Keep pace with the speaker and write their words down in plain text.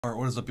Alright,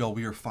 what is up, y'all?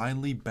 We are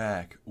finally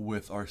back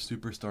with our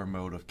superstar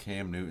mode of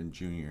Cam Newton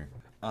Jr.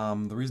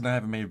 The reason I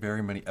haven't made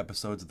very many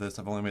episodes of this,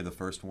 I've only made the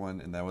first one,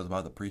 and that was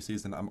about the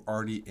preseason. I'm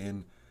already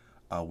in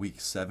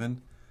week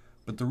 7.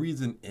 But the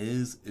reason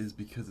is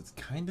because it's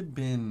kind of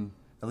been,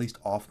 at least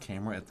off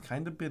camera, it's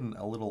kind of been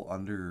a little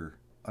under,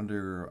 I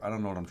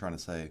don't know what I'm trying to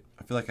say.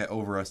 I feel like I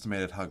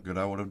overestimated how good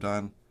I would have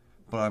done.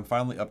 But I'm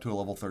finally up to a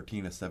level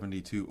 13, a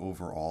 72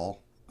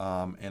 overall.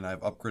 And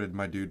I've upgraded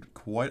my dude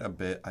quite a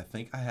bit. I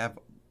think I have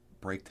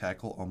break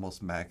tackle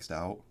almost maxed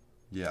out.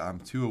 Yeah, I'm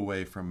 2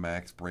 away from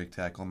max break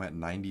tackle. I'm at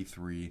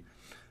 93.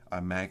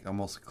 I'm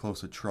almost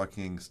close to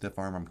trucking. Stiff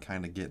arm, I'm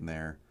kind of getting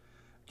there.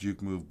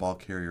 Juke move, ball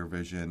carrier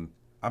vision.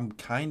 I'm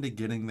kind of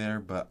getting there,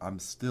 but I'm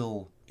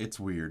still, it's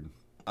weird.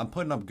 I'm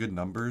putting up good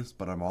numbers,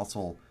 but I'm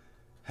also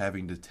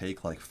having to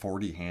take like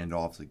 40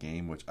 handoffs a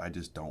game, which I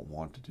just don't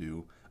want to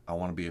do. I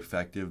want to be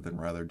effective than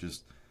rather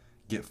just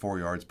get 4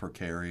 yards per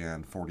carry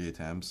on 40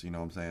 attempts, you know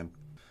what I'm saying?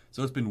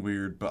 So it's been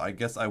weird, but I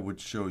guess I would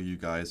show you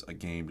guys a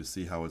game to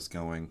see how it's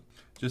going,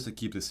 just to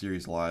keep the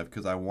series live,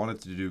 because I want it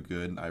to do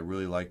good. I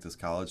really like this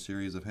college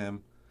series of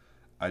him.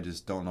 I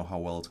just don't know how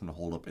well it's going to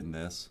hold up in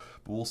this,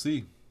 but we'll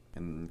see.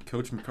 And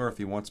Coach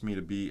McCarthy wants me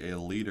to be a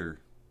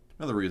leader.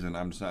 Another reason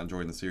I'm just not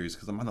enjoying the series,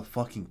 because I'm on the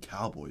fucking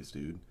Cowboys,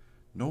 dude.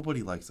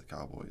 Nobody likes the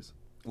Cowboys.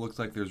 It looks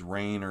like there's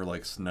rain or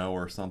like snow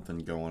or something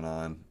going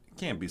on. It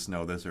can't be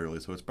snow this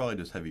early, so it's probably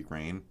just heavy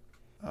rain.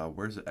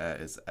 Where's it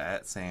at? It's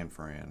at San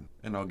Fran.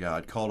 And oh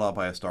god, called out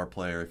by a star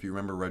player. If you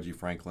remember Reggie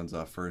Franklin's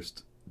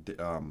first,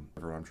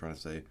 whatever I'm trying to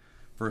say,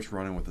 first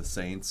run-in with the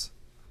Saints,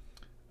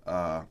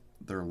 their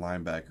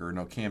linebacker,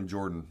 no, Cam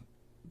Jordan,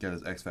 got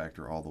his X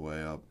Factor all the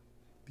way up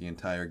the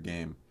entire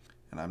game.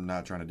 And I'm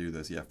not trying to do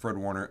this. Yeah, Fred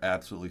Warner,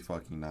 absolutely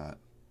fucking not.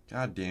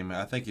 God damn it,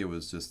 I think it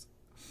was just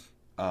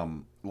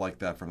like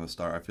that from the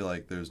start. I feel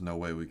like there's no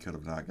way we could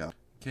have not got.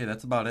 Okay,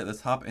 that's about it.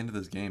 Let's hop into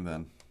this game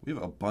then. We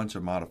have a bunch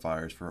of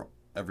modifiers for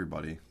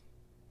everybody,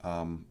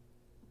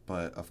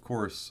 but of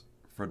course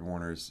Fred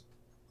Warner's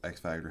X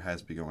Factor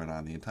has to be going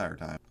on the entire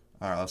time.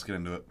 Alright, let's get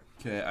into it.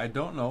 Okay, I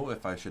don't know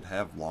if I should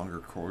have longer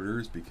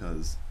quarters,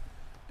 because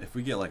if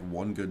we get like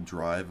one good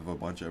drive of a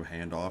bunch of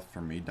handoff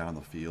from me down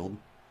the field,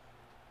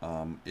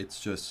 it's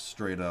just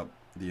straight up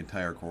the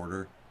entire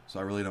quarter, so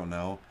I really don't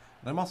know.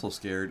 And I'm also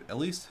scared. At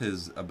least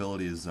his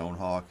ability is zone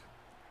hawk,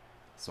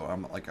 so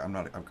I'm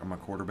a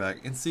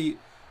quarterback, and see,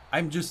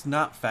 I'm just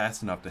not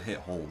fast enough to hit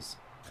holes.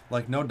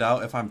 Like, no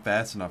doubt, if I'm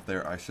fast enough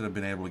there, I should have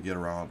been able to get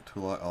around to,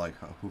 like,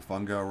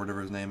 Hufunga or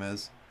whatever his name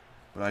is.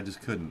 But I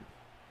just couldn't.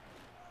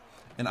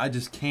 And I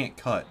just can't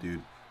cut,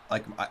 dude.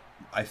 Like,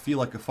 I feel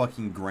like a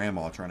fucking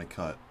grandma trying to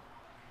cut.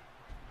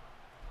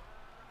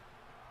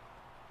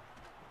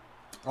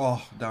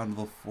 Oh, down to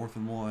the 4th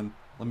and 1.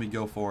 Let me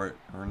go for it.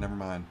 Or never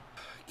mind.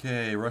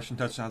 Okay, rushing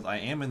touchdowns. I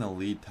am in the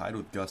lead, tied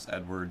with Gus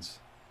Edwards.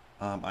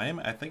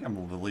 I think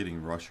I'm the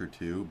leading rusher,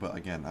 too. But,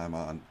 again, I'm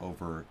on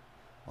over,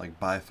 like,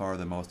 by far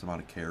the most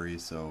amount of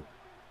carries, so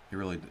he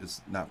really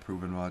is not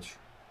proven much.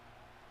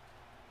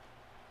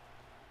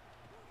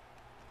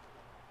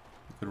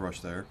 Good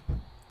rush there.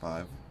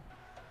 5.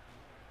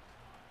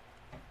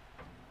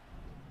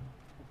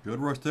 Good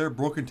rush there.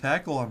 Broken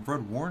tackle on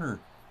Fred Warner.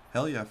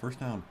 Hell yeah, first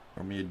down.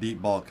 Throw me a deep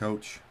ball,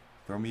 coach.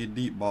 Throw me a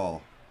deep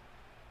ball.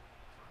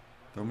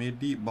 Throw me a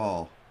deep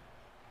ball.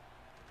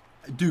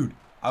 Dude,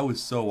 I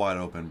was so wide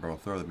open, bro.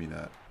 Throw me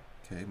that.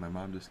 Okay, my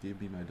mom just gave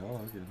me my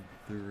dog, and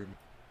third.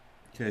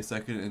 Okay,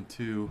 2nd and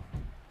 2.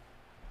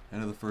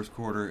 End of the first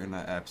quarter, and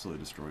I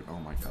absolutely destroyed. Oh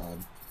my god.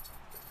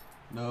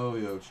 No,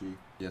 Yoshi.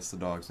 Yes, the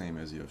dog's name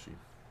is Yoshi.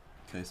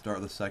 Okay,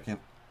 start the second.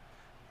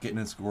 Getting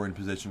in scoring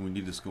position. We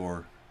need to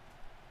score.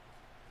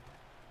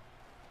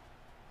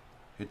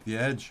 Hit the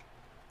edge.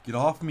 Get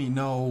off me.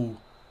 No.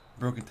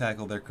 Broken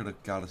tackle there could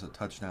have got us a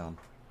touchdown.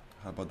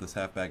 How about this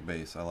halfback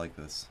base? I like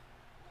this.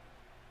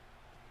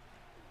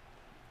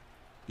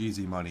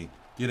 Easy money.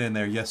 Get in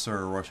there. Yes,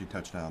 sir. Rushing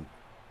touchdown.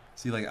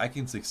 See, like, I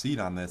can succeed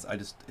on this.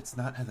 It's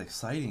not as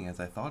exciting as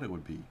I thought it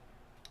would be.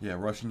 Yeah,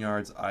 rushing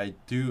yards. I'm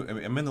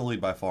in the lead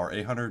by far.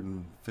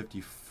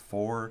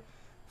 854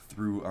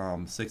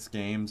 through 6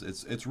 games.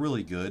 It's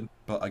really good.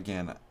 But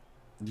again,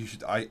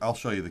 I'll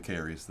show you the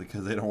carries,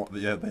 because they don't.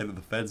 Yeah,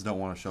 the feds don't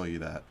want to show you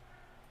that.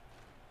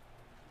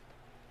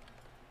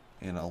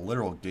 In a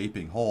literal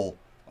gaping hole.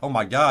 Oh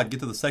my God! Get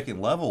to the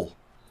 2nd level.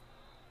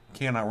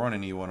 Cannot run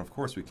anyone. Of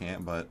course we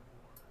can't. But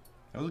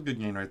that was a good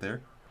gain right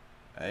there.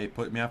 Hey,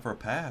 put me out for a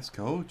pass,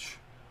 coach.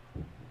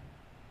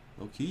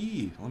 Low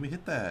key. Let me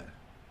hit that.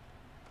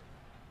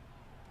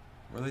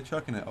 Where are they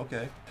chucking it?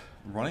 Okay.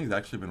 Running's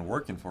actually been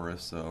working for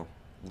us, so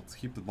let's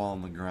keep the ball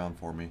on the ground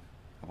for me.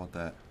 How about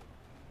that?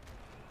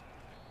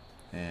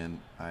 And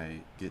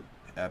I get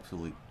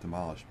absolutely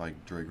demolished by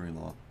Dre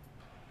Greenlaw.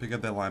 Pick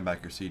up that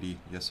linebacker, CD.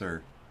 Yes,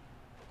 sir.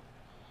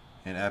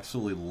 And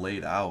absolutely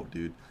laid out,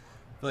 dude.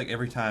 I feel like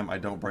every time I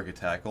don't break a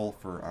tackle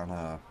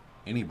on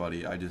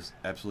anybody, I just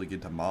absolutely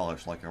get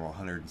demolished like I'm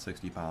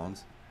 160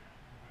 pounds.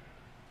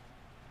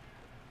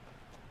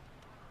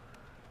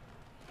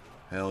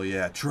 Hell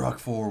yeah, truck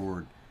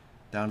forward.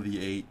 Down to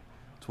the 8.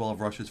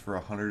 12 rushes for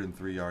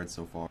 103 yards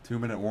so far.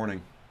 2-minute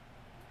warning.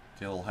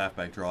 Okay, a little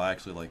halfback draw. I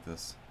actually like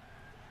this.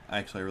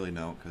 Actually, I really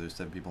don't because there's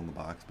 7 people in the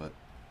box, but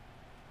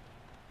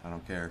I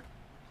don't care.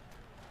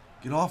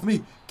 Get off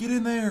me! Get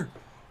in there!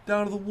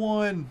 Down to the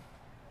 1!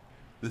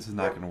 This is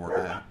not going to work.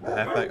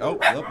 Halfback. Oh,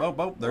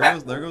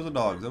 there goes the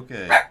dogs.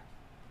 Okay.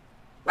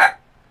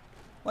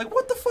 Like,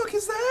 what the fuck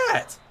is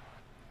that?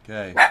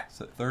 Okay,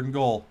 so 3rd and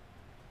goal.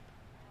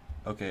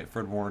 Okay,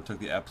 Fred Warner took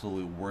the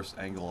absolute worst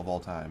angle of all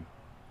time.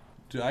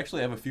 Dude, I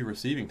actually have a few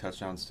receiving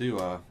touchdowns,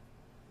 too.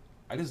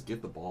 I just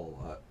get the ball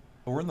a lot.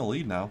 But we're in the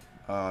lead now.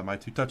 My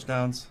 2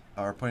 touchdowns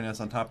are putting us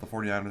on top of the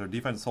 49ers. Our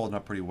defense is holding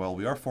up pretty well.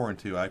 We are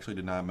 4-2. I actually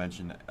did not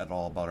mention at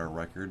all about our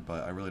record,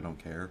 but I really don't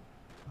care.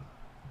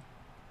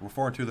 We're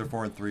 4-2, they're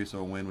 4-3, so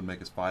a win would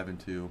make us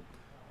 5-2.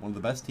 One of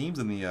the best teams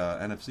in the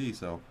NFC,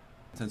 so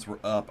since we're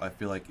up, I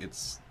feel like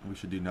we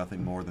should do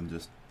nothing more than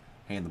just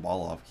hand the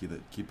ball off,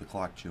 keep the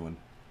clock chewing.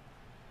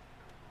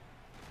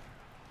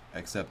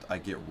 Except I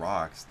get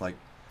rocks. Like,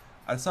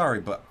 I'm sorry,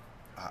 but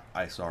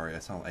I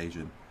sound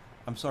Asian.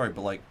 I'm sorry,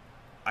 but like,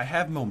 I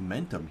have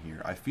momentum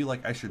here. I feel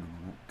like I should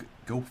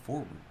go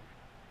forward.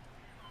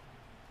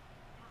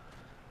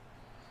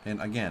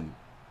 And again,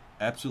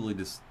 absolutely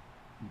just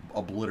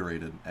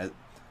obliterated at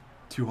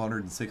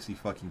 260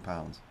 fucking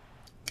pounds.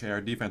 Okay, our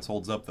defense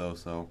holds up though,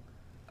 so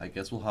I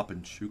guess we'll hop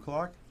in shoe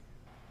clock.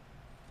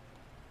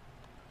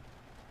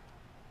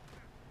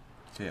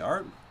 Okay,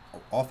 our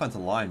offensive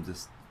line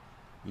just,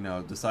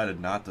 decided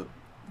not to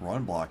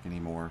run block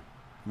anymore.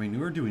 I mean, we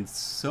were doing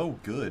so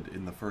good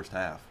in the first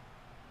half.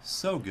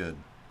 So good.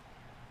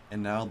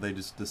 And now they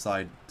just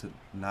decide to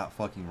not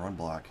fucking run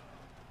block.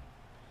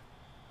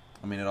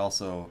 I mean, it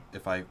also,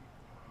 if I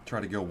try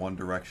to go one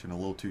direction a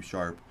little too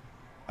sharp,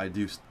 I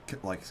do,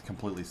 like,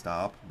 completely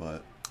stop,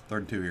 but 3rd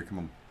and 2 here, come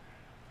on.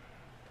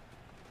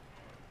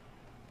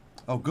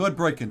 Oh, good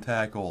breaking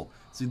tackle.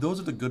 See, those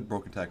are the good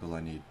broken tackles I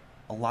need.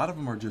 A lot of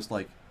them are just,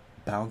 like,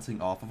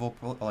 bouncing off of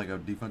a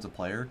defensive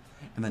player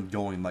and then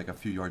going, like, a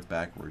few yards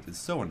backwards. It's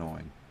so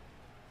annoying.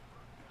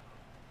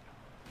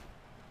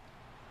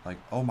 Like,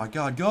 oh my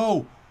god,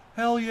 go!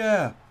 Hell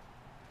yeah!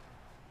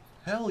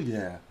 Hell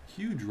yeah.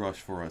 Huge rush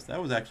for us.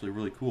 That was actually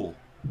really cool.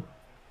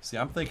 See,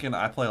 I'm thinking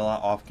I play a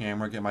lot off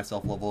camera, get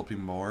myself leveled up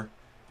even more,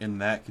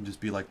 and that can just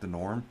be like the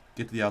norm.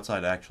 Get to the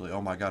outside, actually.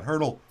 Oh my god,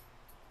 hurdle!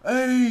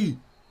 Hey!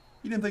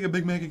 You didn't think a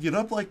big man could get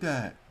up like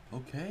that.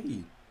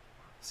 Okay.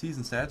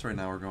 Season stats right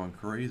now are going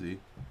crazy.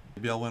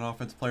 Maybe I'll win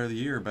Offensive Player of the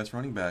Year, Best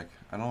Running Back.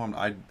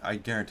 I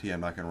guarantee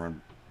I'm not going to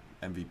run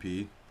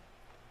MVP.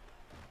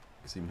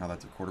 Seeing how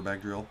that's a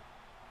quarterback drill.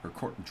 Or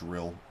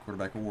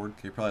quarterback award.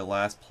 Okay, probably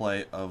last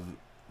play of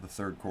the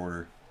 3rd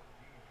quarter.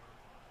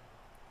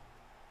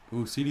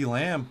 Ooh, CeeDee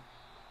Lamb.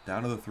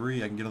 Down to the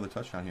 3. I can get another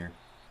touchdown here.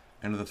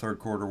 End of the 3rd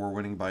quarter, we're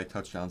winning by a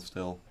touchdown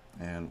still.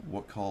 And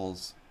what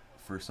calls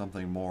for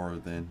something more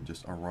than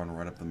just a run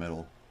right up the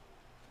middle?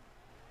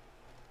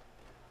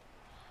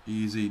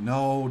 Easy.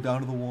 No,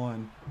 down to the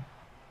 1.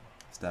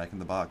 Stacking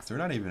the box. They're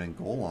not even in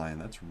goal line.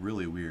 That's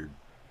really weird.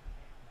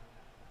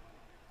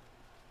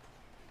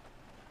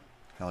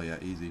 Hell yeah,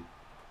 easy.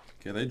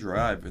 Okay, they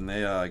drive and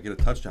they get a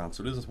touchdown.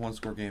 So it is a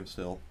 1-score game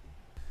still.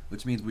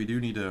 Which means we do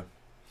need to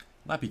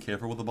not be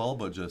careful with the ball,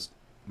 but just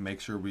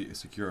make sure we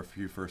secure a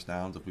few first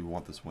downs if we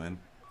want this win.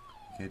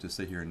 You can't just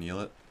sit here and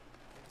kneel it.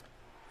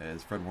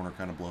 As Fred Warner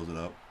kind of blows it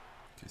up.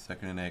 Okay,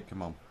 2nd and 8.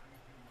 Come on.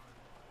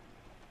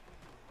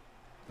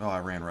 Oh, I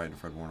ran right into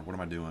Fred Warner. What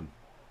am I doing? I'm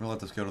going to let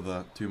this go to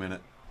the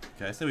 2-minute.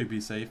 Okay, I say we be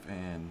safe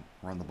and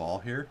run the ball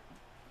here.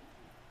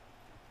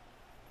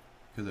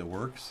 Because it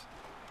works.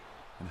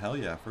 And hell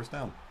yeah, first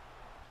down.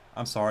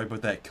 I'm sorry,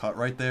 but that cut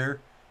right there,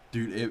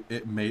 dude,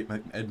 it made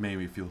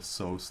me feel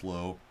so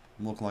slow.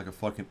 I'm looking like a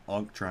fucking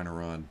unk trying to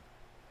run.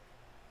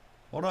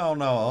 Hold on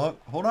now, Unk.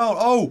 Hold on.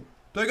 Oh!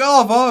 Take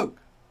off, Unk!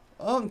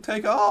 Unk,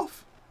 take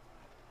off!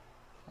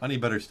 I need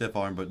better stiff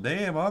arm, but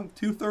damn, Unk,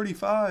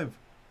 235.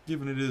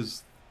 Given it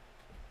is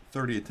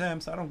 30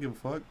 attempts, I don't give a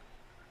fuck.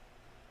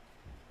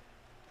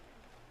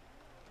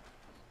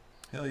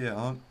 Hell yeah,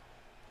 Unk.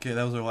 Okay,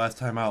 that was our last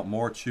time out.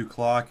 More chew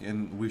clock,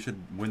 and we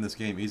should win this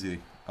game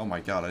easy. Oh my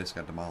god, I just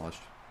got demolished.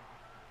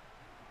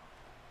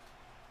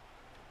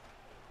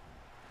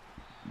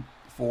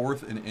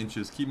 4th and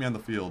inches. Keep me on the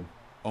field.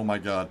 Oh my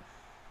god.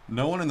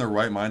 No one in their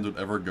right minds would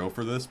ever go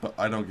for this, but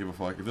I don't give a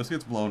fuck. If this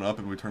gets blown up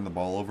and we turn the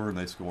ball over and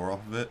they score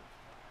off of it,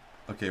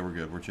 okay, we're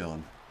good. We're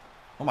chilling.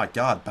 Oh my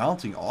god,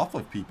 bouncing off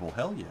of people.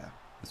 Hell yeah.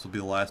 This will be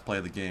the last play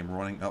of the game.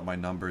 Running up my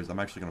numbers. I'm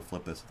actually going to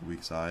flip this to the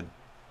weak side.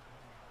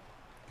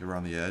 Get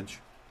around the edge.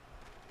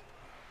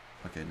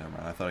 Okay, never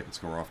mind. I thought I could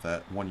score off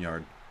that. 1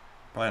 yard.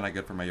 Probably not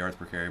good for my yards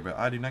per carry, but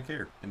I do not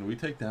care. And we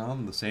take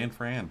down the San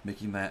Fran,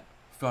 making that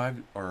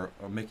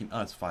making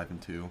us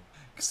 5-2.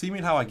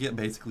 Seeing how I get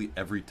basically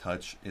every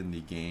touch in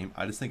the game,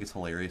 I just think it's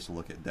hilarious to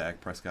look at Dak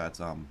Prescott's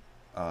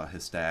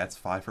his stats,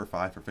 5 for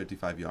 5 for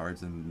 55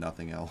 yards and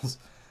nothing else.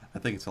 I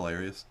think it's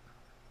hilarious.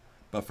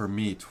 But for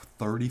me,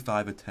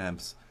 35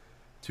 attempts,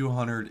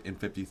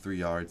 253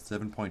 yards,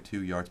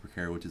 7.2 yards per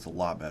carry, which is a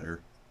lot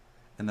better.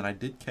 And then I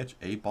did catch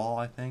a ball,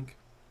 I think.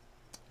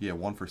 Yeah,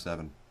 1 for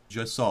 7.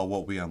 Just saw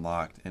what we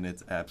unlocked, and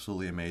it's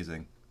absolutely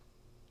amazing.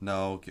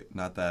 No,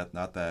 not that.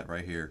 Not that.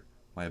 Right here.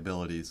 My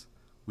abilities.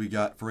 We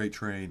got Freight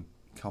Train.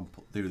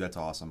 Dude, that's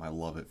awesome. I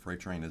love it. Freight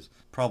Train is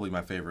probably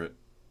my favorite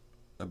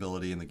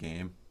ability in the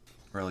game.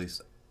 Or at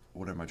least,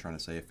 what am I trying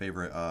to say?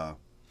 Favorite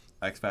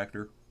X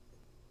Factor.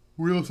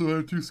 We also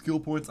have 2 skill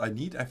points. I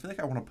feel like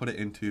I want to put it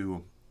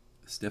into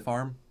Stiff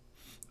Arm.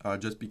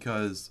 Just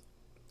because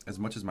as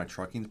much as my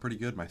trucking's pretty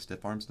good, my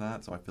stiff arm's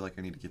not, so I feel like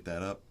I need to get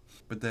that up.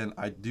 But then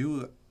I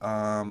do,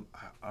 I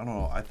don't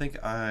know, I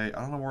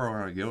don't know where I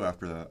want to go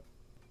after that.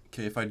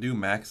 Okay, if I do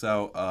max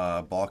out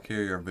ball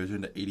carrier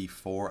vision to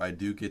 84, I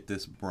do get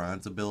this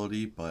bronze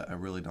ability, but I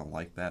really don't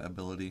like that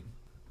ability.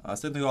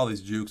 Same thing with all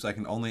these jukes, I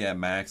can only at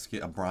max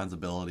get a bronze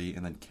ability,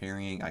 and then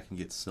carrying I can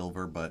get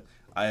silver, but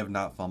I have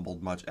not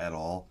fumbled much at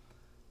all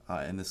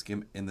in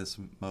this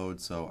mode,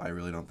 so I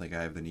really don't think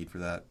I have the need for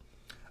that.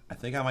 I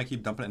think I might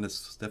keep dumping it into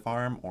stiff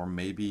arm or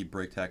maybe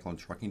brake tackle and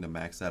trucking to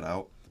max that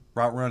out.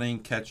 Route running,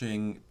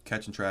 catching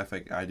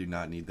traffic, I do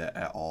not need that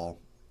at all.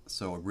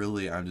 So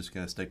really, I'm just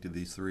going to stick to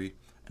these 3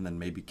 and then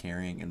maybe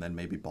carrying and then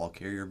maybe ball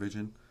carrier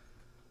vision.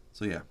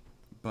 So yeah,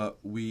 but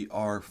we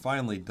are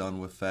finally done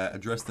with that.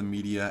 Address the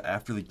media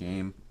after the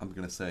game. I'm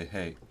going to say,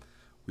 hey,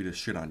 we just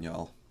shit on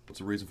y'all. What's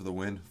the reason for the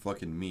win?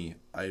 Fucking me.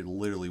 I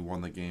literally won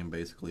the game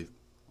basically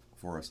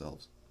for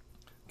ourselves.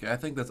 Okay, I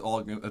think that's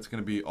all. That's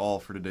going to be all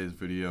for today's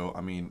video.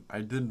 I mean,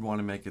 I didn't want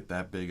to make it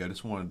that big. I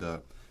just wanted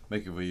to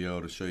make a video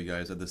to show you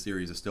guys that the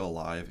series is still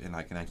alive and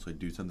I can actually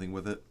do something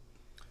with it.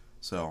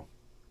 So,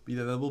 but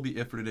yeah, that will be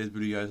it for today's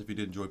video, guys. If you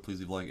did enjoy, please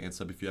leave a like and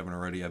sub if you haven't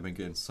already. I've been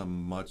getting so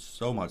much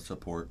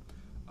support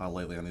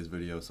lately on these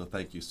videos, so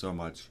thank you so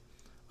much.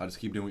 Just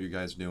keep doing what you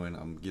guys are doing.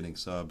 I'm getting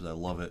subs. I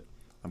love it.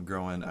 I'm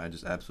growing. I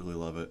just absolutely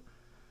love it.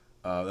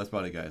 That's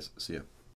about it, guys. See ya.